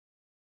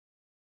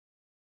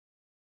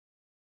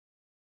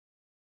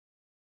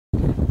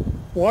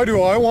Why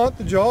do I want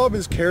the job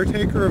as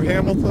caretaker of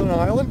Hamilton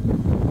Island?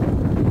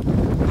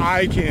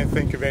 I can't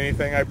think of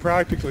anything. I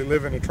practically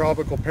live in a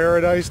tropical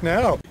paradise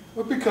now.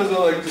 But because I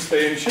like to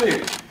stay in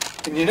shape.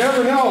 And you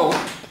never know,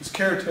 as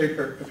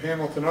caretaker of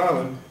Hamilton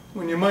Island,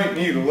 when you might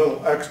need a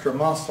little extra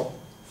muscle.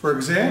 For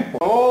example,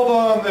 hold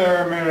on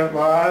there a minute,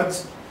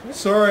 lads.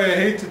 Sorry, I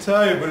hate to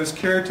tell you, but as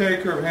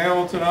caretaker of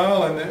Hamilton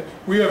Island,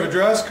 we have a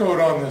dress code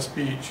on this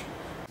beach.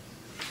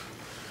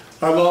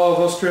 I love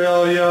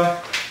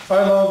Australia.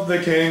 I love the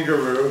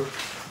kangaroo.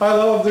 I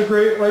love the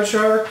great white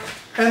shark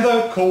and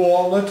the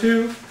koala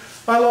too.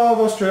 I love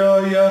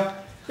Australia.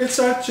 It's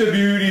such a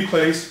beauty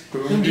place.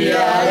 Boom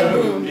diada,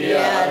 boom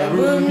diada,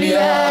 boom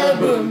diada,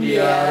 boom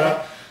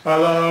diada. I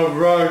love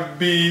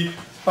rugby.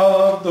 I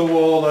love the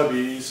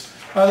wallabies.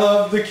 I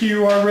love the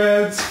QR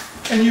Reds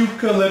and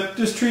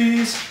eucalyptus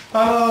trees.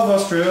 I love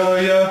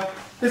Australia.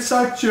 It's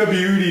such a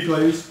beauty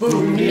place.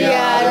 Boom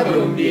diada,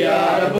 boom diada.